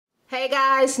Hey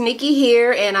guys, Nikki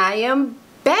here and I am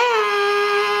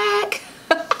back.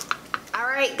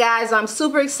 Alright guys, I'm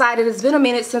super excited. It's been a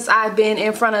minute since I've been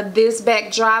in front of this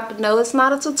backdrop. No, it's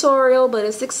not a tutorial, but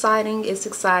it's exciting. It's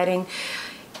exciting.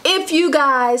 If you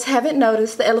guys haven't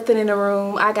noticed the elephant in the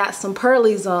room, I got some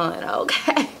pearlies on,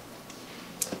 okay?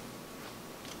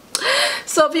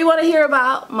 So if you want to hear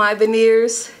about my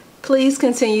veneers, please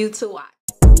continue to watch.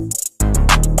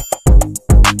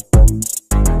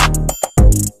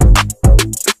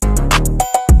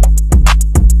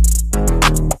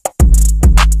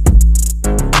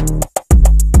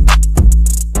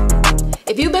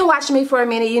 If you've been watching me for a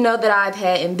minute, you know that I've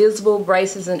had invisible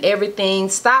braces and everything.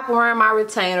 Stop wearing my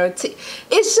retainer.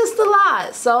 It's just a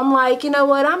lot. So I'm like, you know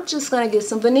what? I'm just going to get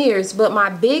some veneers. But my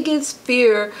biggest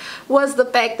fear was the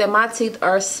fact that my teeth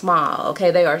are small.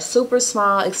 Okay, they are super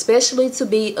small, especially to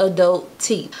be adult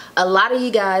teeth. A lot of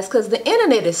you guys, because the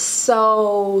internet is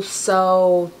so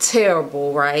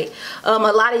terrible, right? A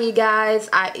lot of you guys,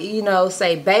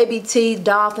 say baby teeth,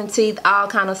 dolphin teeth, all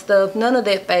kind of stuff. None of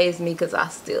that fazed me because I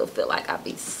still feel like I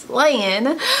be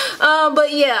slaying.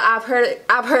 But yeah, I've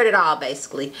heard it all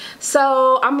basically.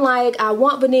 So I'm like, I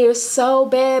want veneers so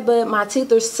bad, but my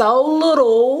teeth are so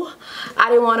little. I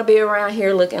didn't want to be around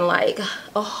here looking like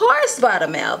a horse by the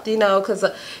mouth, because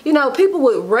people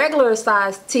with regular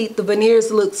sized teeth, the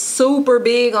veneers look super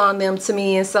big on them to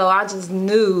me, and so I just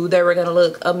knew they were gonna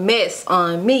look a mess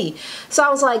on me. So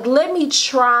I was like, let me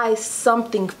try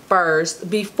something first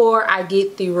before I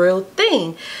get the real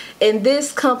thing. And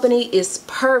this company is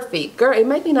perfect. Girl, it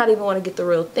made me not even want to get the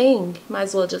real thing. Might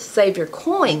as well just save your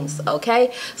coins,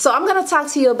 okay? So I'm going to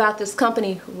talk to you about this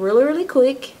company really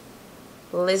quick.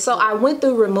 So I went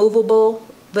through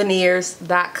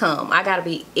removableveneers.com. I got to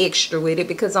be extra with it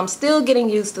because I'm still getting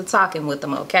used to talking with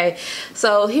them, okay?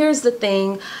 So here's the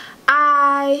thing.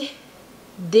 I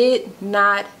did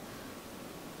not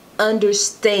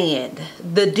understand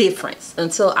the difference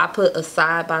until I put a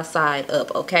side-by-side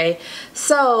up, okay?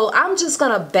 So I'm just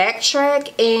gonna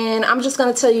backtrack and I'm just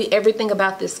gonna tell you everything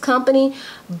about this company,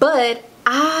 but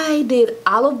I did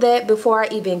all of that before I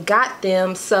even got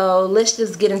them, so let's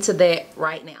just get into that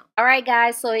right now. Alright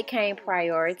guys, so it came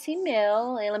priority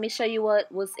mail, and let me show you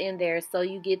what was in there. So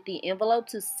you get the envelope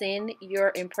to send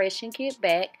your impression kit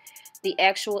back, the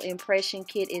actual impression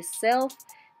kit itself,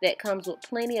 that comes with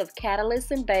plenty of catalyst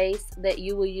and base that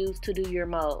you will use to do your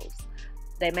molds.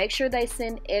 They make sure they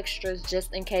send extras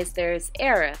just in case there's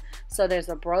error. So there's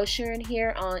a brochure in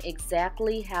here on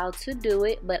exactly how to do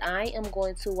it, but I am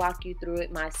going to walk you through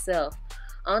it myself.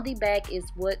 On the back is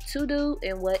what to do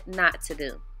and what not to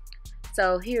do.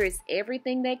 So here is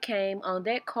everything that came. On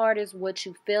that card is what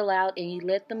you fill out and you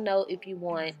let them know if you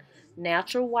want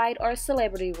natural white or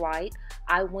celebrity white.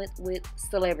 I went with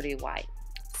celebrity white.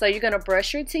 So you're going to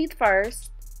brush your teeth first.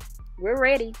 We're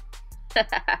ready.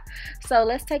 So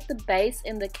let's take the base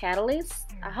and the catalyst.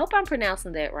 I hope I'm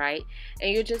pronouncing that right.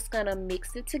 And you're just going to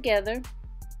mix it together.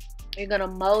 You're going to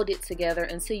mold it together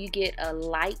until you get a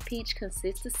light peach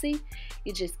consistency.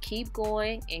 You just keep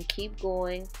going and keep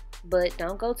going. But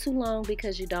don't go too long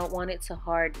because you don't want it to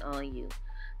harden on you.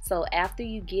 So after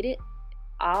you get it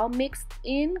all mixed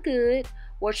in good,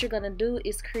 what you're gonna do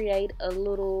is create a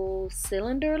little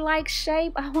cylinder-like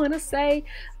shape, I want to say,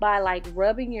 by like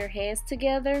rubbing your hands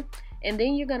together, and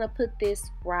then you're gonna put this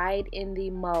right in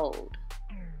the mold.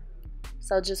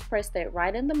 So just press that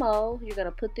right in the mold. You're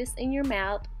gonna put this in your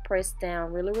mouth, press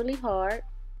down really hard.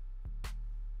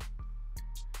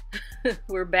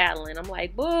 We're battling. I'm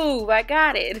like, boo, I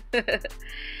got it.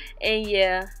 And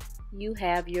yeah, you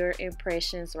have your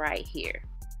impressions right here.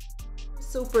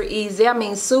 Super easy. I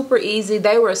mean, super easy.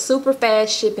 They were super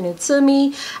fast shipping it to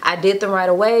me. I did them right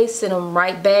away, sent them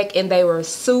right back, and they were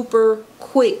super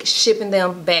quick shipping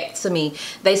them back to me.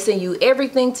 They send you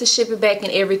everything to ship it back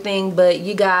and everything, but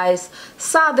you guys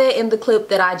saw that in the clip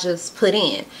that I just put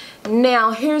in.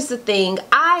 Now, here's the thing.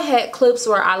 I had clips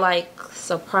where I like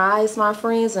surprised my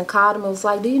friends and called them and was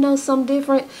like, do you know something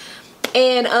different?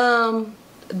 And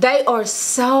they are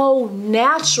so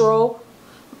natural.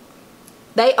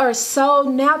 They are so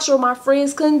natural, my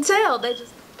friends couldn't tell. They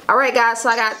just... Alright guys, so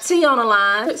I got T on the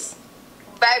line.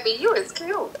 Baby, you is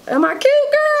cute. Am I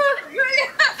cute, girl?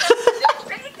 The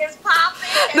teeth is popping.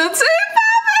 The teeth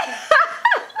popping.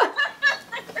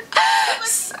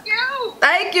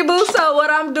 Thank you, boo. So what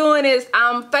I'm doing is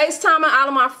I'm FaceTiming all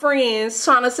of my friends,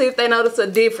 trying to see if they notice a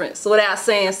difference without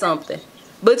saying something.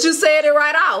 But you said it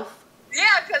right off.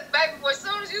 Yeah, because baby, as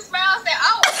soon as you smile, I said,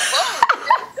 oh,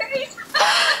 boom, teeth.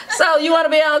 So you want to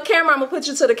be on camera? I'm going to put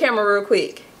you to the camera real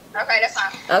quick. Okay, that's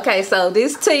fine. Okay, so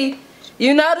this teeth,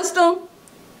 you noticed them?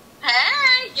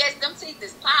 Hey, Yes, them teeth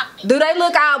is popping. Do they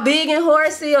look all big and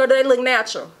horsey, or do they look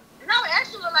natural? No, it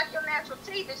actually look like your natural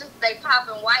teeth. It's just they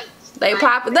popping white. They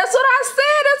popping. That's what I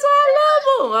said. That's why I love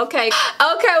them. Okay.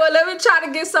 Okay, well, let me try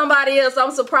to get somebody else.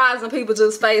 I'm surprised when people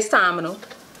just FaceTiming them.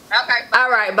 Okay. All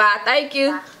right, bye. Thank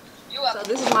you. Bye. You welcome.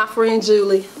 So this is my friend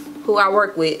Julie, who I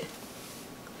work with.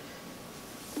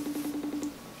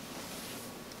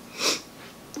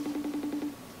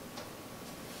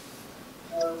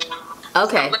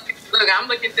 Okay. Look, I'm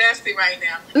looking dusty right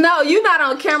now. No, you're not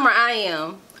on camera. I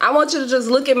am. I want you to just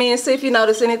look at me and see if you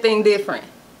notice anything different.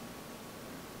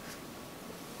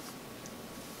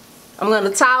 I'm going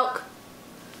to talk.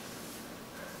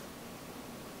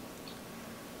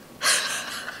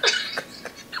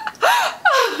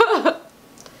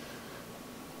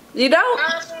 You don't?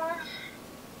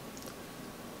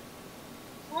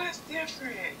 What's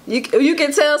different? You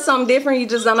can tell something different, you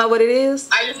just don't know what it is?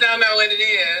 I just don't know what it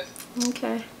is.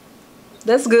 Okay.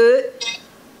 That's good.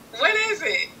 What is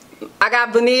it? I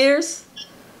got veneers.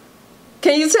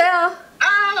 Can you tell?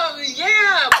 Oh,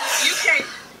 yeah. But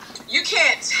you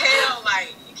can't tell,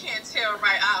 like, you can't tell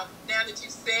right out. Now that you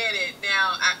said it,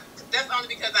 that's only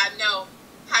because I know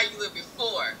how you looked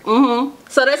before. Mm-hmm.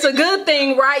 So that's a good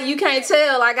thing, right? You can't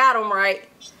tell I got them right.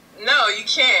 No, you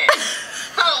can't.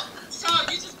 So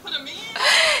you just put them in?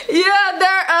 Yeah,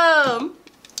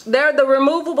 they're the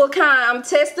removable kind. I'm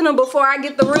testing them before I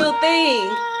get the real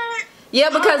thing. Yeah,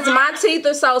 because my teeth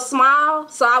are so small,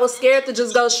 so I was scared to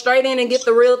just go straight in and get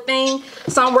the real thing.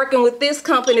 So I'm working with this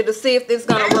company to see if this is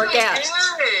gonna work out.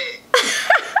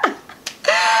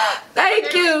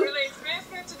 Thank you. Really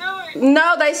expensive to do it?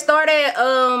 No, they start at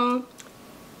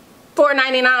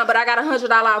 $4.99, but I got a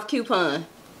 $100 off coupon.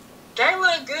 They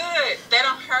look good. They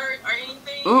don't hurt or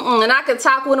anything. And I can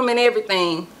talk with them and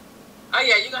everything. Oh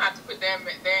yeah, you're gonna have to put their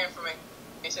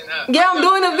information up. Yeah, I'm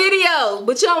doing a video,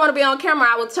 but you don't want to be on camera.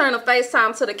 I will turn the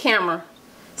FaceTime to the camera.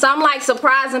 So I'm like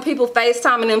surprising people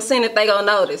FaceTiming them, seeing if they gonna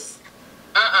notice.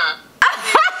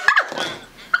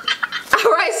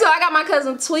 Alright, so I got my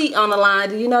cousin Tweet on the line.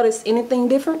 Do you notice anything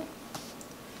different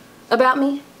about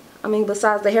me? I mean,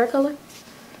 besides the hair color?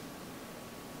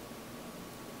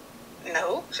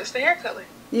 No, just the hair color.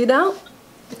 You don't?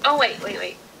 Oh, wait.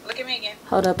 Look at me again.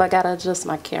 Hold up, I gotta adjust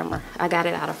my camera. I got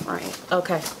it out of frame.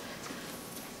 Okay.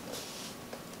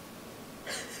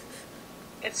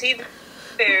 It's either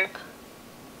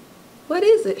What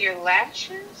is it? your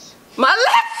lashes. My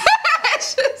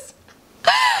lashes!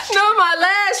 No, my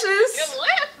lashes. Your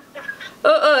lip.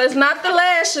 It's not the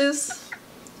lashes.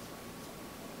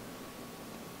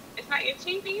 It's not your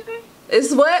teeth either.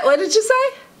 It's what? What did you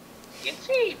say? Your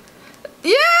teeth.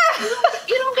 Yeah!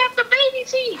 You don't got the baby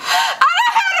teeth. I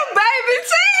don't have a baby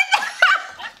teeth!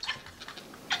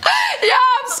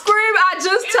 Y'all, I'm screaming. I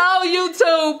just told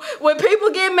YouTube, when people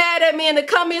get mad at me in the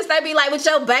comments, they be like, with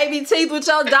your baby teeth, with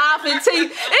your dolphin teeth, and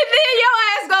then your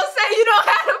ass gonna say you don't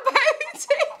have a baby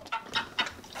teeth.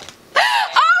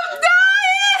 I'm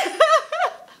dying!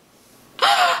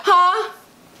 Huh?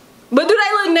 But do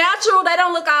they look natural? They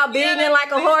don't look all big and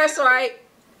like a horse, right?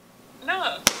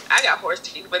 No, I got horse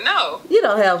teeth, but no. You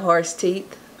don't have horse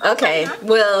teeth. Okay,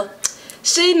 well,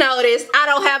 she noticed I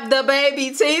don't have the baby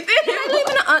teeth.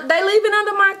 They leave it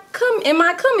under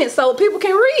my comments so people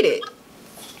can read it.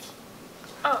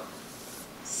 Oh.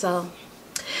 So,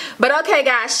 but okay,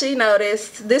 guys, she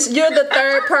noticed. You're the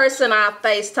third person I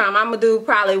FaceTime. I'm gonna do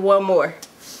probably one more.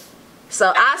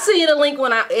 So I'll send you the link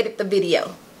when I edit the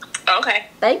video. Okay.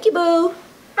 Thank you, boo.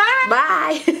 Bye.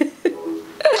 Bye.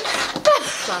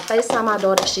 So I FaceTime my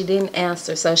daughter. She didn't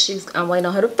answer, so I'm waiting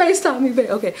on her to FaceTime me back.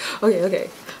 Okay.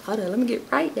 Hold on, let me get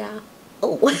right, y'all.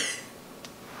 Oh.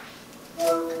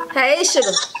 Hey,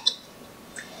 sugar.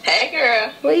 Hey,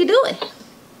 girl. What are you doing?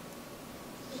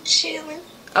 Chilling.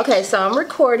 Okay, so I'm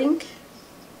recording.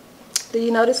 Do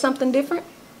you notice something different?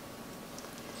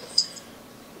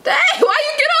 Dang, why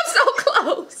you get up so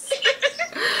close?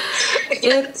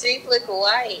 Your teeth look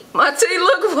white. My teeth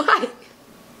look white.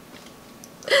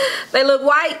 They look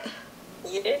white?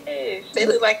 Yes. They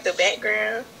look like the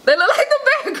background. They look like the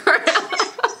background.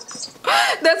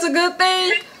 That's a good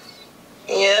thing?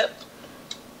 Yep.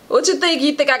 What you think?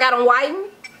 You think I got them whitened?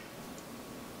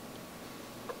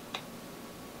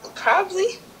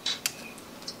 Probably.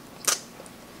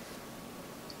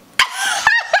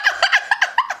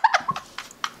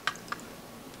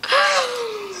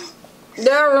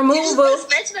 They're removable. You just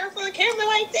snatching off on the camera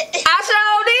like that. I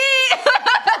sure did.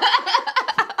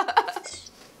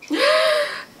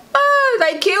 Oh,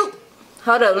 they cute.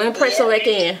 Hold up, let me press them back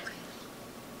in.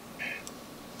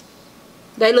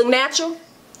 They look natural?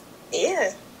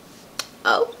 Yeah.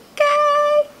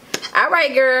 Okay. All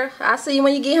right, girl. I'll see you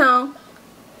when you get home.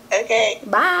 Okay.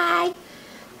 Bye.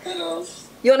 Toodles.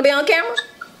 You want to be on camera?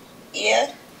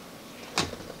 Yeah.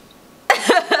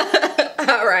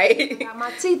 All right. Got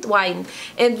my teeth whitened,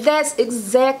 and that's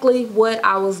exactly what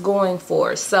I was going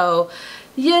for. So,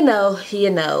 you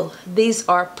know, these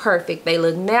are perfect. They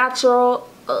look natural.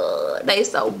 They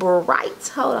so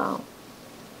bright. Hold on.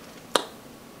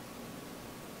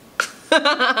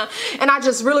 And I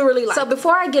just really like. So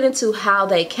before I get into how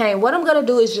they came, what I'm gonna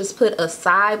do is just put a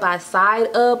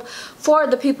side-by-side up for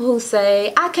the people who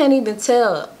say I can't even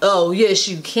tell. Oh yes,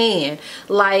 you can.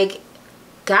 Like,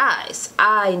 guys,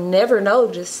 I never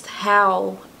noticed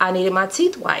how I needed my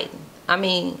teeth whitened. I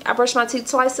mean, I brushed my teeth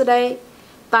twice a day,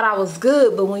 thought I was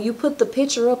good, but when you put the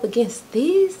picture up against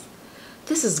these,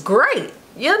 this is great.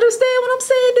 You understand what I'm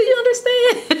saying? Do you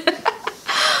understand?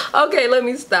 Okay, let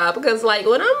me stop, because like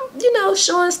when I'm, you know,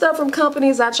 showing stuff from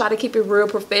companies, I try to keep it real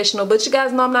professional, but you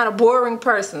guys know I'm not a boring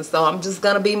person, so I'm just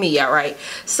gonna be me, all right?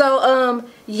 So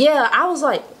yeah, I was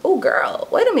like, oh girl,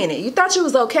 wait a minute, you thought you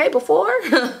was okay before?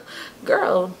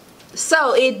 Girl.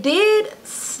 So it did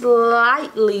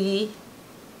slightly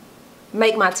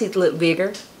make my teeth look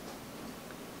bigger,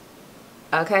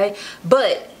 okay,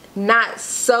 but not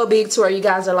so big to where you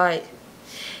guys are like.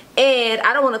 And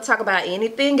I don't want to talk about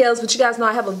anything else, but you guys know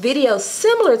I have a video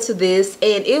similar to this,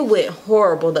 and it went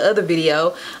horrible, the other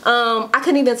video. I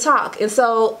couldn't even talk. And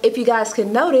so if you guys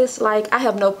can notice, like, I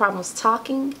have no problems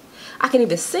talking. I can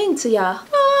even sing to y'all.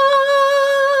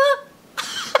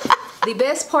 The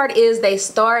best part is they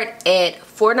start at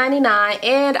 $4.99,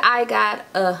 and I got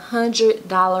a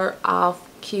 $100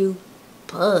 off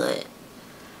coupon.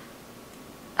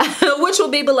 Which will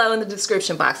be below in the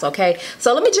description box, okay?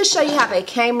 So let me just show you how they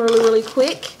came really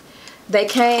quick. They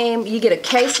came, you get a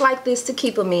case like this to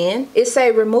keep them in. It's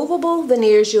a removable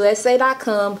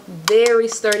VeneersUSA.com, very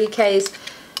sturdy case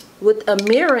with a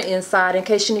mirror inside in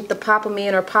case you need to pop them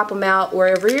in or pop them out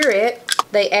wherever you're at.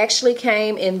 They actually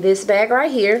came in this bag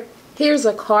right here. Here's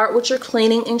a card with your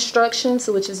cleaning instructions,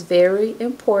 which is very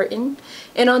important.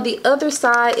 And on the other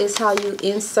side is how you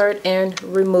insert and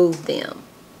remove them.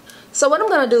 So what I'm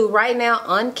going to do right now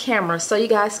on camera so you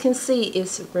guys can see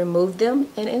is remove them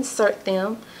and insert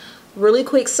them really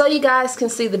quick so you guys can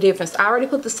see the difference. I already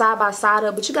put the side-by-side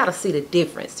up, but you got to see the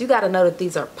difference. You got to know that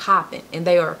these are popping, and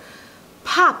they are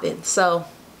popping. So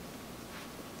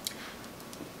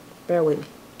bear with me.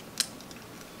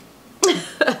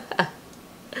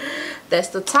 That's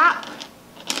the top.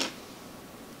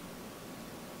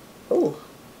 Ooh.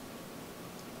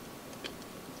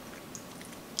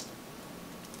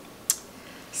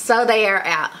 So they are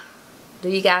out. Do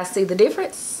you guys see the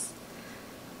difference?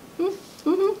 I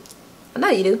know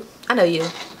you do. I know you do.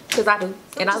 Because I do.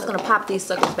 And I was going to pop these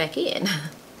suckers back in.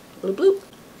 Bloop, bloop.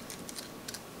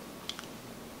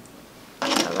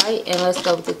 Alright, and let's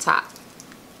go with the top.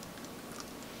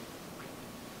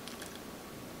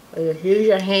 Here's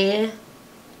your hand.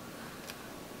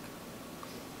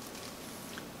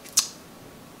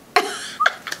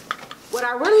 What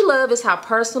I really love is how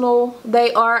personal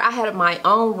they are. I had my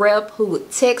own rep who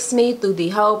would text me through the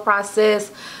whole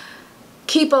process,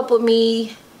 keep up with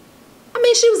me. I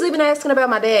mean, she was even asking about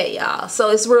my dad, y'all. So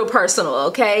it's real personal,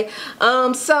 okay?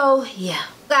 So yeah.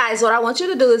 Guys, what I want you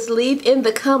to do is leave in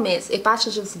the comments if I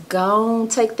should just go and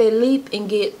take that leap and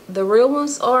get the real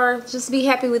ones, or just be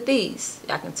happy with these.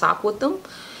 I can talk with them.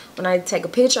 When I take a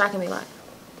picture, I can be like,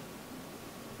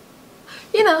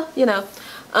 you know,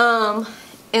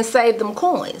 and save them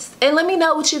coins. And let me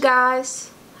know what you guys,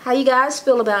 how you guys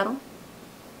feel about them.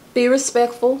 Be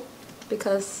respectful,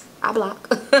 because I block.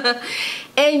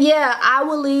 And yeah, I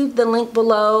will leave the link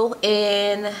below,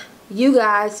 and you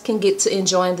guys can get to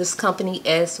enjoying this company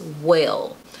as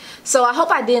well. So I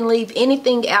hope I didn't leave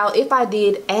anything out. If I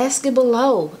did, ask it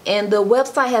below. And the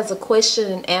website has a question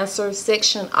and answer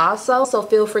section also, so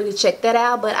feel free to check that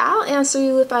out. But I'll answer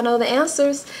you if I know the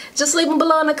answers. Just leave them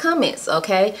below in the comments,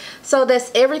 okay? So that's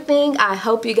everything. I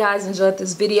hope you guys enjoyed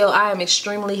this video. I am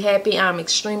extremely happy. I'm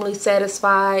extremely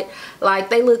satisfied. Like,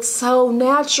 they look so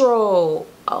natural.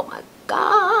 Oh my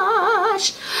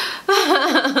gosh.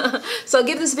 So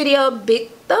give this video a big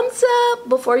thumbs up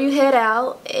before you head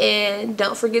out, and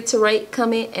don't forget to rate,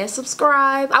 comment, and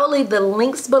subscribe. I will leave the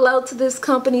links below to this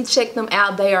company. Check them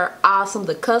out. They are awesome.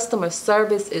 The customer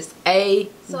service is A1.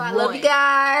 So I love you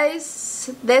guys.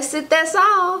 That's it. That's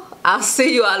all. I'll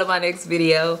see you all in my next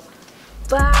video.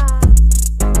 Bye.